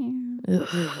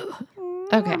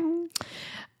 Okay.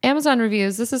 Amazon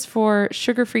reviews. This is for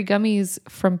sugar-free gummies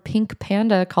from Pink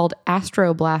Panda called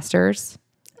Astro Blasters.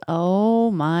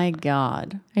 Oh my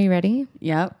God. Are you ready?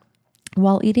 Yep.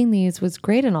 While eating these was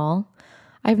great and all,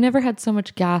 I've never had so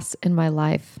much gas in my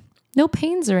life. No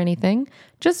pains or anything,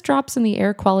 just drops in the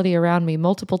air quality around me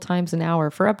multiple times an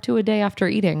hour for up to a day after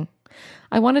eating.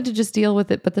 I wanted to just deal with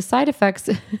it, but the side effects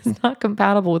is not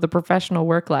compatible with a professional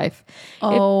work life.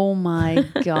 Oh my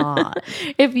God.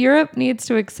 If Europe needs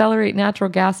to accelerate natural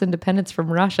gas independence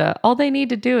from Russia, all they need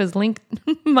to do is link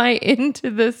my into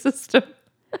the system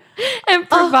and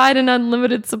provide an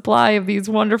unlimited supply of these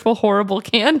wonderful, horrible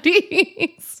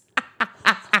candies.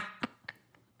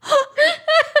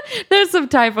 There's some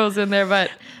typos in there,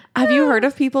 but... Have you heard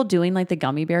of people doing like the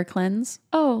gummy bear cleanse?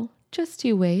 Oh, just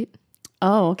you wait.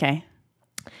 Oh, okay.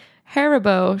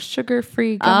 Haribo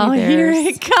sugar-free Oh, gummy bears. here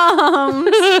it comes.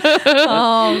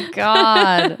 Oh,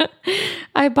 God.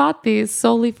 I bought these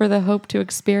solely for the hope to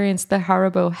experience the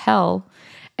Haribo hell,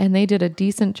 and they did a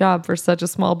decent job for such a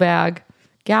small bag.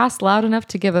 Gas loud enough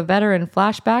to give a veteran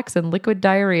flashbacks and liquid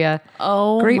diarrhea.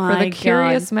 Oh, Great for my the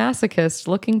curious masochist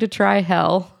looking to try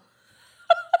hell.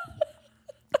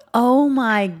 Oh,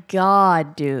 my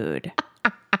God, dude.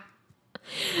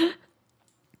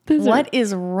 What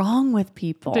is wrong with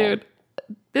people? Dude,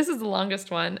 this is the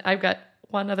longest one. I've got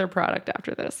one other product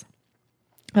after this.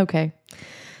 Okay.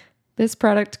 This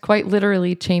product quite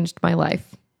literally changed my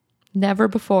life. Never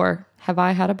before have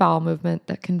I had a bowel movement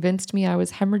that convinced me I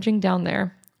was hemorrhaging down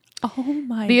there. Oh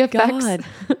my God.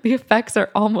 The effects are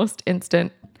almost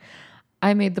instant.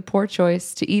 I made the poor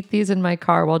choice to eat these in my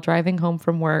car while driving home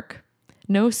from work.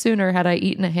 No sooner had I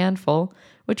eaten a handful,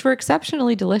 which were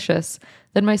exceptionally delicious,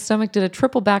 than my stomach did a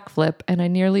triple backflip and I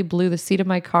nearly blew the seat of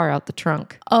my car out the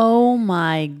trunk. Oh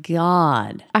my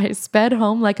God. I sped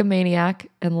home like a maniac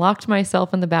and locked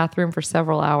myself in the bathroom for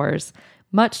several hours,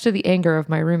 much to the anger of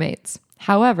my roommates.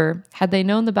 However, had they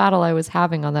known the battle I was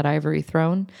having on that ivory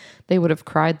throne, they would have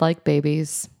cried like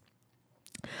babies.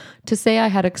 To say I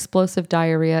had explosive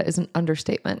diarrhea is an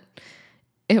understatement.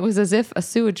 It was as if a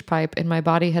sewage pipe in my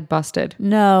body had busted.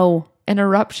 No. An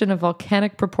eruption of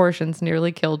volcanic proportions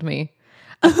nearly killed me.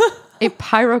 A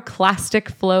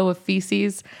pyroclastic flow of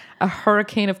feces, a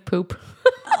hurricane of poop.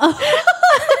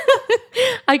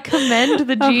 I commend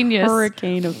the genius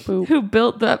Hurricane of poop. who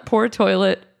built that poor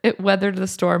toilet. It weathered the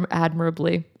storm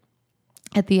admirably.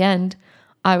 At the end,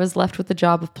 I was left with the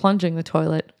job of plunging the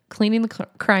toilet, cleaning the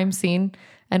crime scene,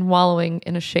 and wallowing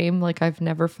in a shame like I've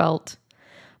never felt.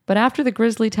 But after the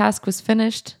grisly task was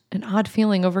finished, an odd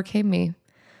feeling overcame me.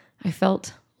 I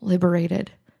felt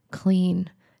liberated, clean,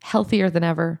 healthier than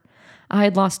ever. I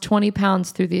had lost 20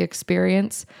 pounds through the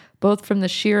experience, both from the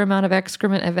sheer amount of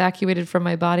excrement evacuated from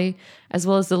my body, as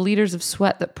well as the liters of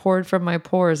sweat that poured from my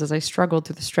pores as I struggled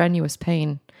through the strenuous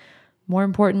pain. More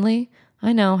importantly,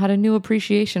 I now had a new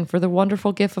appreciation for the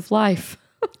wonderful gift of life.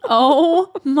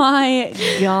 Oh my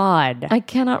God. I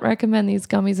cannot recommend these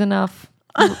gummies enough.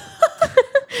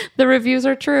 The reviews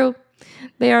are true.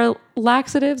 They are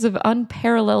laxatives of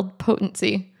unparalleled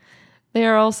potency. They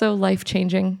are also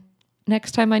life-changing.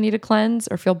 Next time I need a cleanse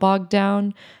or feel bogged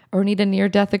down or need a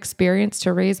near-death experience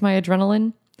to raise my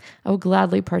adrenaline, I will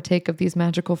gladly partake of these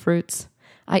magical fruits.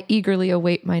 I eagerly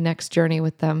await my next journey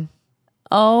with them.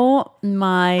 Oh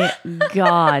my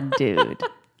God, dude.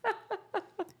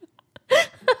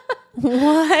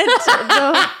 What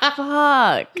the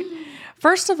fuck?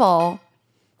 First of all,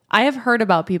 I have heard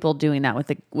about people doing that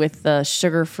with the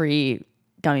sugar-free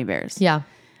gummy bears. Yeah.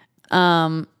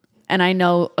 And I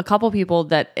know a couple people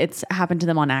that it's happened to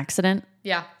them on accident.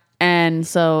 Yeah. And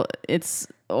so it's,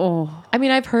 I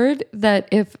mean, I've heard that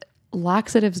if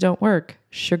laxatives don't work,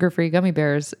 sugar-free gummy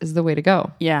bears is the way to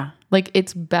go. yeah. Like,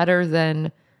 it's better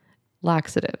than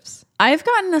laxatives. I've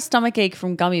gotten a stomach ache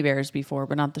from gummy bears before,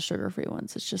 but not the sugar-free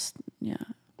ones. It's just, yeah.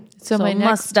 So my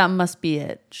next that must be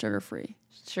it. Sugar-free.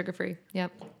 sugar-free.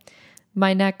 Yep.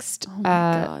 My next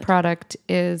God. product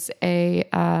is a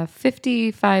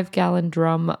 55-gallon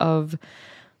drum of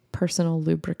personal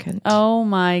lubricant. Oh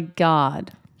my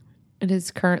God. It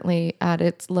is currently at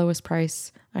its lowest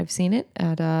price. I've seen it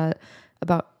at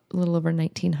about a little over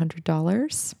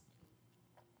 $1,900.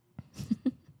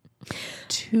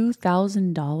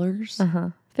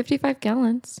 $2,000? 55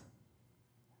 gallons.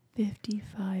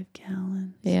 55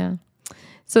 gallons. Yeah.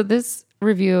 So this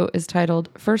review is titled,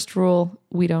 First Rule,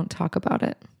 We Don't Talk About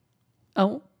It.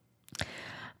 Oh.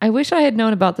 I wish I had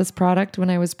known about this product when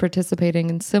I was participating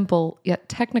in simple yet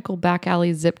technical back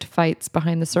alley zipped fights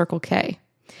behind the Circle K.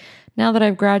 Now that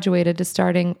I've graduated to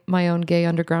starting my own gay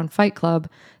underground fight club,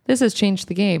 this has changed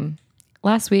the game.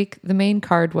 Last week, the main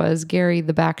card was Gary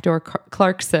the Backdoor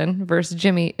Clarkson versus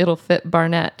Jimmy It'll Fit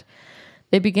Barnett.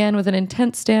 They began with an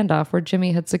intense standoff where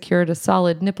Jimmy had secured a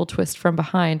solid nipple twist from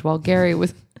behind while Gary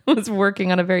was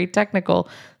working on a very technical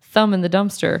thumb in the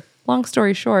dumpster. Long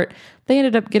story short, they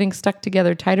ended up getting stuck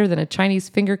together tighter than a Chinese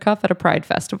finger cuff at a pride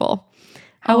festival.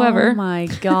 However, oh my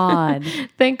God.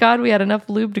 thank God we had enough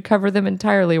lube to cover them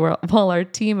entirely while our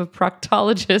team of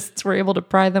proctologists were able to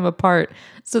pry them apart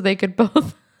so they could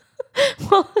both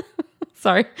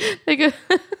so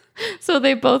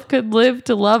they both could live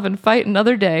to love and fight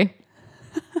another day.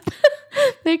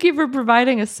 Thank you for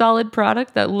providing a solid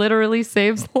product that literally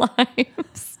saves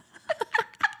lives.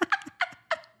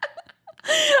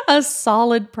 A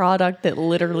solid product that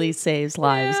literally saves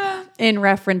lives. Yeah. In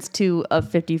reference to a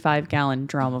 55-gallon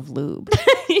drum of lube.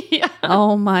 Yeah.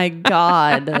 Oh my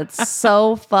God. That's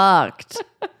so fucked.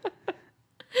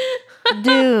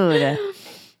 Dude.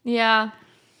 Yeah.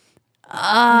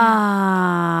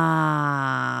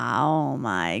 Oh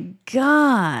my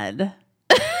God.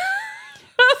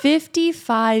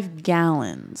 55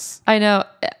 gallons. I know.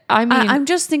 I mean, I'm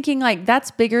just thinking like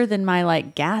that's bigger than my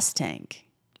like gas tank.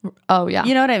 oh yeah.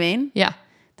 You know what I mean? Yeah.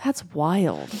 That's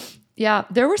wild. Yeah.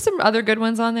 There were some other good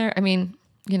ones on there. I mean,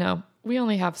 you know, we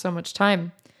only have so much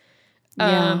time.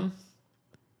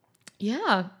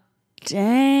 Yeah.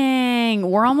 Dang.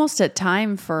 We're almost at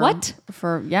time for What?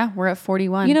 We're at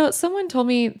 41. You know, someone told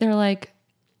me, they're like,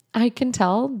 I can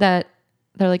tell that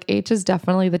they're like, H is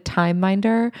definitely the time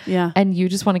minder. Yeah. And you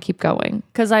just want to keep going.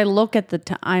 Because I look at the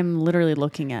time. I'm literally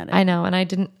looking at it. I know. And I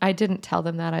didn't tell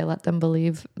them that. I let them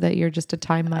believe that you're just a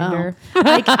time minder.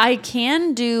 Like I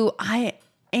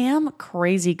am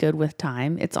crazy good with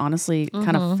time. It's honestly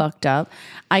kind of fucked up.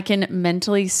 I can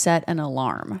mentally set an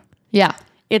alarm. Yeah.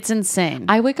 It's insane.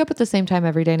 I wake up at the same time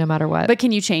every day, no matter what. But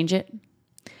can you change it?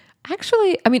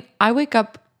 Actually, I mean, I wake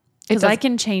up. Because I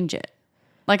can change it.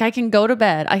 Like I can go to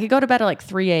bed. I could go to bed at like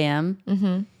 3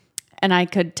 a.m. And I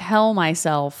could tell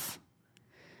myself,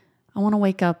 I want to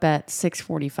wake up at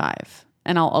 6:45.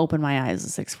 And I'll open my eyes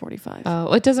at 6:45.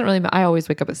 Oh, it doesn't really matter. I always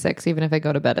wake up at 6, even if I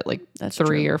go to bed at like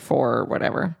 3 or 4 or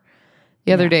whatever.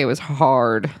 The other day was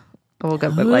hard. I woke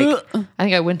up at like, I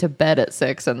think I went to bed at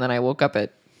 6 and then I woke up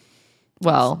at,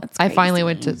 That's I finally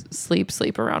crazy. went to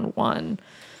sleep around 1.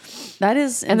 That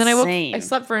is insane. And then I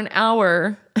slept for an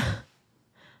hour.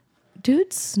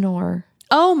 Dudes snore.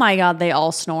 Oh my God, they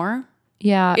all snore.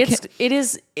 Yeah.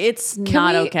 It's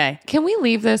not okay. Can we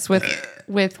leave this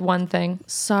with one thing?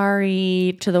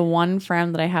 Sorry to the one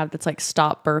friend that I have that's like,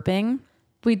 stop burping.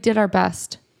 We did our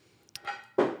best.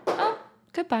 Oh,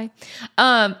 goodbye.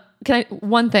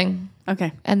 One thing,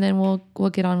 Okay. and then we'll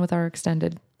get on with our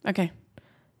extended. Okay.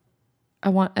 I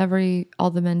want all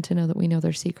the men to know that we know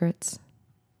their secrets.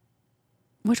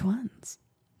 Which ones?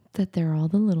 That they're all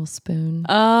the little spoon.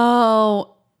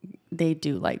 Oh, they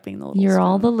do like being the little You're spoon.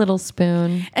 all the little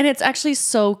spoon. And it's actually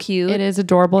so cute. It is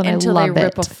adorable, and until I they love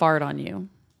rip it. a fart on you.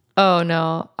 Oh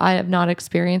no, I have not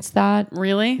experienced that.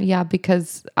 Really? Yeah,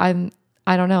 because I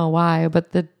don't know why,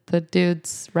 but the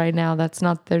dudes right now, that's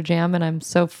not their jam, and I'm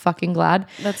so fucking glad.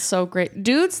 That's so great.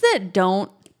 Dudes that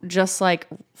don't just like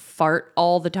fart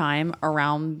all the time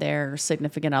around their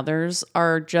significant others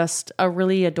are just a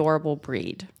really adorable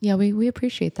breed. Yeah, we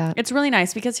appreciate that. It's really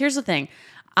nice because here's the thing.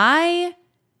 I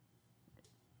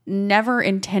never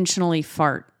intentionally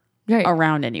fart Right.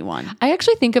 around anyone. I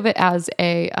actually think of it as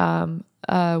a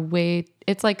way.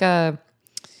 It's like a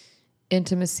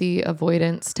intimacy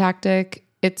avoidance tactic.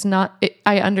 It's not.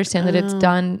 I understand that it's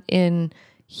done in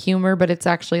humor, but it's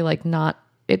actually like not.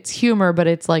 It's humor, but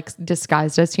it's like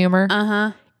disguised as humor.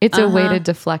 It's a way to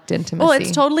deflect intimacy. Well,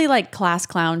 it's totally like class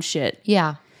clown shit.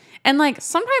 Yeah. And like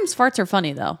sometimes farts are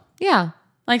funny though. Yeah.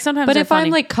 Like sometimes But they're if funny.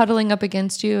 I'm like cuddling up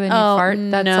against you and you fart,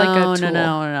 that's like a tool.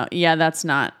 No. Yeah, that's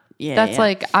not. Yeah, That's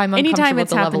like I'm uncomfortable anytime with it's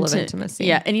the level happened of intimacy.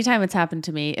 Yeah, anytime it's happened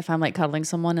to me, if I'm like cuddling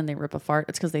someone and they rip a fart,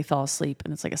 it's because they fell asleep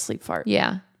and it's like a sleep fart.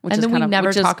 Yeah. Which And is then we kind of- never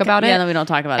which is- talk about it. Yeah, then we don't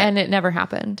talk about it. And it never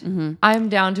happened. I'm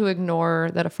down to ignore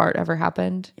that a fart ever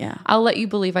happened. Yeah. I'll let you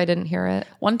believe I didn't hear it.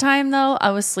 One time though, I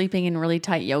was sleeping in really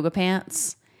tight yoga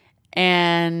pants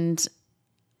and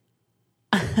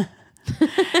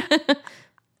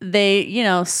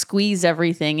they, squeeze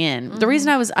everything in. The reason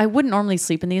I wouldn't normally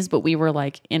sleep in these, but we were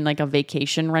like in like a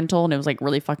vacation rental and it was like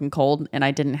really fucking cold and I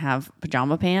didn't have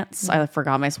pajama pants. I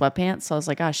forgot my sweatpants. So I was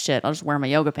like, oh shit, I'll just wear my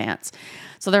yoga pants.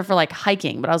 So they're for like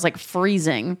hiking, but I was like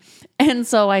freezing. And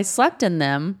so I slept in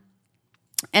them.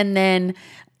 And then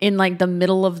in like the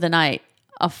middle of the night,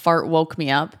 a fart woke me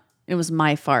up. It was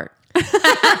my fart. But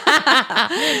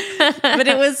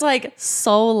it was like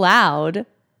so loud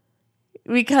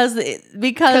because of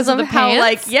the how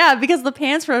pants? because the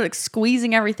pants were like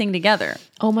squeezing everything together.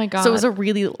 Oh my God. So it was a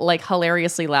really like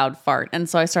hilariously loud fart. And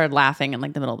so I started laughing in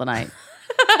like the middle of the night.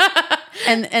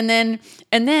 And then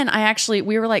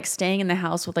we were like staying in the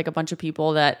house with like a bunch of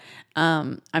people that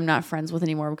I'm not friends with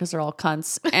anymore because they're all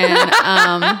cunts.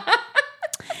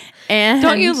 And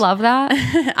Don't you love that?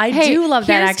 I do love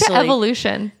that here's actually. To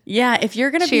evolution. Yeah, if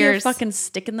you're gonna be a Cheers. fucking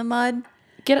stick in the mud,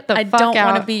 Get the I fuck don't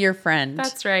out. want to be your friend.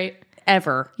 That's right.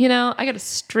 Ever. You know, I got a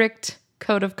strict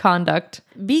code of conduct.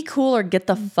 Be cool or get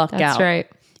the fuck out. That's right.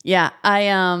 Yeah,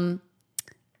 I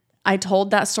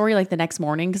told that story like the next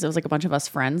morning because it was like a bunch of us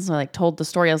friends. I like told the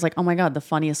story. I was like, oh my God, the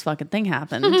funniest fucking thing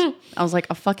happened. I was like,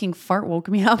 a fucking fart woke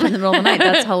me up in the middle of the night.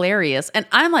 That's hilarious. And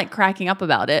I'm like cracking up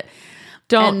about it.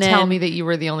 Don't And then- tell me that you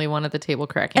were the only one at the table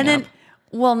cracking And then, up.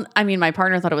 well, I mean, my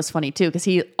partner thought it was funny too because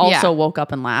he also woke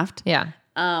up and laughed. Yeah.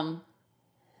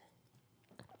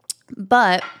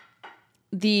 But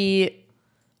the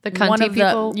cunty one of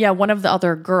people. one of the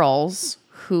other girls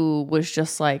who was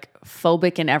just like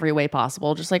phobic in every way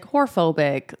possible, just like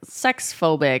whorephobic, sex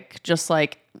phobic, just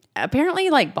like apparently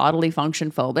like bodily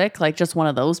function phobic, like just one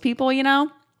of those people, you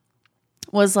know,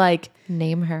 was like,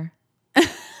 name her.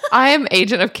 I am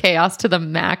agent of chaos to the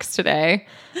max today.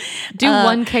 Do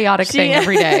one chaotic thing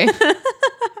every day.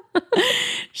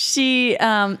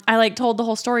 I like told the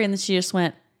whole story and then she just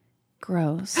went,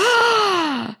 gross.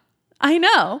 I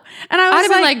know. And I was I'd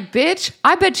have been like, bitch,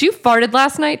 I bet you farted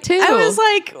last night too. I was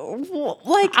like,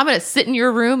 I'm going to sit in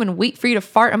your room and wait for you to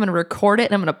fart. I'm going to record it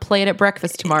and I'm going to play it at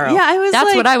breakfast tomorrow. Yeah, That's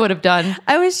like, what I would have done.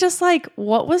 I was just like,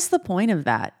 what was the point of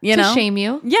that? You know? To shame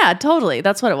you? Yeah, totally.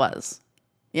 That's what it was.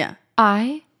 Yeah.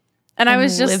 And I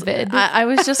was just livid. I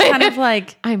was just kind of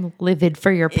like, I'm livid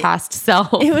for your past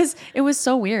self. it was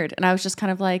so weird. And I was just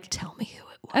kind of like, tell me who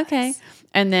it was. Okay.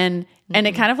 And then and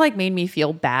it kind of like made me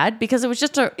feel bad because it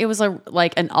was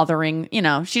like an othering, you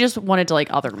know, she just wanted to like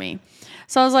other me.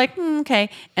 So I was like, okay.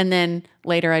 And then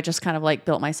later I just kind of like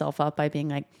built myself up by being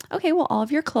like, okay, well, all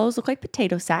of your clothes look like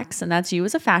potato sacks and that's you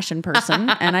as a fashion person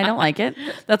and I don't like it.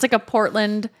 That's like a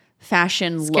Portland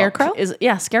fashion Scarecrow?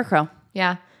 look. Scarecrow.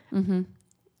 Yeah. Mm-hmm.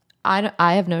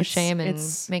 I have no shame in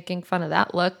making fun of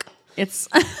that look. It's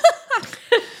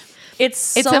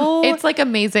like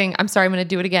amazing. I'm sorry, I'm going to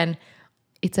do it again.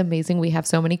 It's amazing we have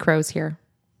so many crows here.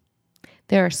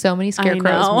 There are so many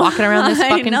scarecrows walking around this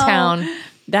fucking town.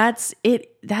 That's it.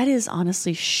 That is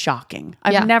honestly shocking.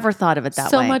 I've never thought of it that way.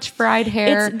 So much fried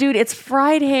hair. It's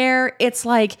fried hair. It's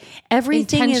like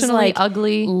everything is like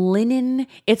ugly linen.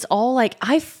 It's all like,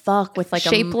 I fuck with like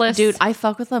shapeless. I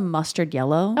fuck with a mustard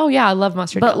yellow. Oh yeah, I love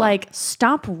mustard yellow. But like,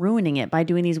 stop ruining it by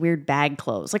doing these weird bag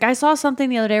clothes. Like I saw something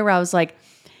the other day where I was like,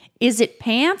 is it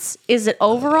pants? Is it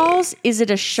overalls? Is it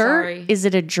a shirt? Sorry. Is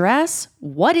it a dress?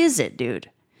 What is it, dude?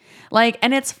 Like,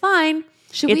 and it's fine.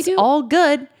 It's all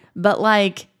good, but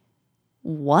like,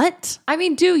 what? I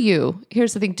mean, do you?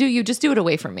 Here's the thing. Do you? Just do it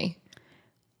away from me.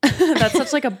 That's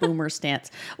such like a boomer stance.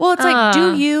 Well, it's like,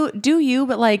 do you,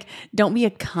 but like, don't be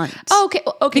a cunt. Oh,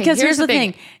 okay. Because here's the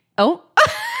thing. Oh,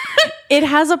 it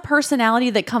has a personality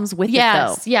that comes with it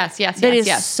though. Yes. That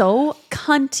is so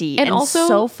cunty and also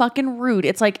so fucking rude.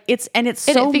 It's like, it thinks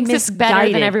misguided. It's better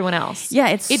than everyone else. Yeah,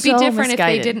 it'd be different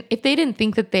misguided. if they didn't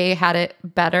think that they had it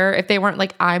better. If they weren't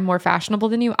like, I'm more fashionable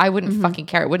than you, I wouldn't fucking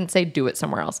care. I wouldn't say do it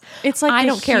somewhere else. It's like, I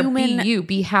don't care. Be you,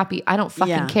 be happy. I don't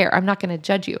fucking care. I'm not going to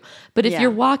judge you. But if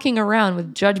you're walking around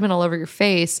with judgment all over your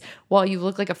face while you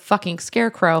look like a fucking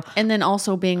scarecrow, and then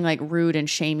also being like rude and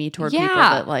shamey toward people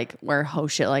that like wear hoe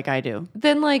shit like I do,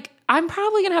 then like, I'm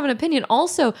probably going to have an opinion.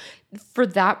 Also, for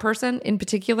that person in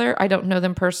particular, I don't know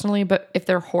them personally, but if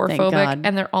they're whorephobic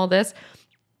and they're all this,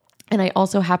 and I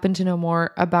also happen to know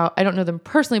more about, I don't know them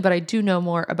personally, but I do know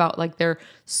more about like their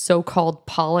so-called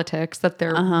politics, that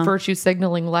they're virtue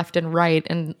signaling left and right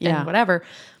and whatever.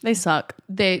 They suck.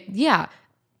 They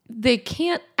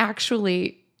can't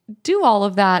actually do all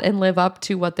of that and live up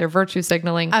to what they're virtue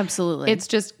signaling. Absolutely. It's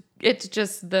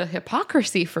just the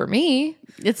hypocrisy for me.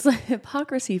 It's the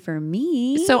hypocrisy for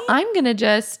me. So I'm going to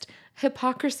just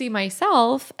hypocrisy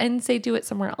myself and say, do it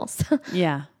somewhere else.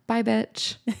 Yeah. Bye,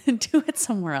 bitch. Do it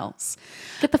somewhere else.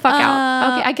 Get the fuck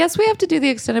out. Okay, I guess we have to do the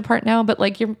extended part now, but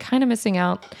like you're kind of missing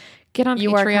out. Get on Patreon.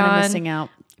 You are kind of missing out.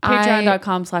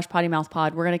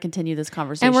 Patreon.com/pottymouthpod. We're going to continue this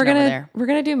conversation and over there. We're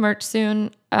going to do merch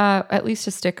soon. At least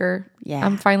a sticker. Yeah.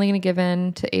 I'm finally going to give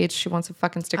in to H. She wants a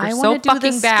fucking sticker. I so want to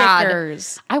fucking do the bad.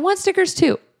 stickers. I want stickers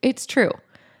too. It's true.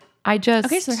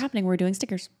 Okay, so they're happening. We're doing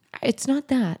stickers. It's not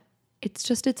that. It's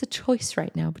a choice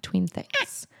right now between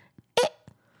things.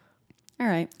 All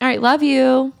right. Love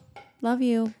you. Love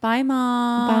you. Bye,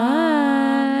 Mom.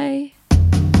 Bye.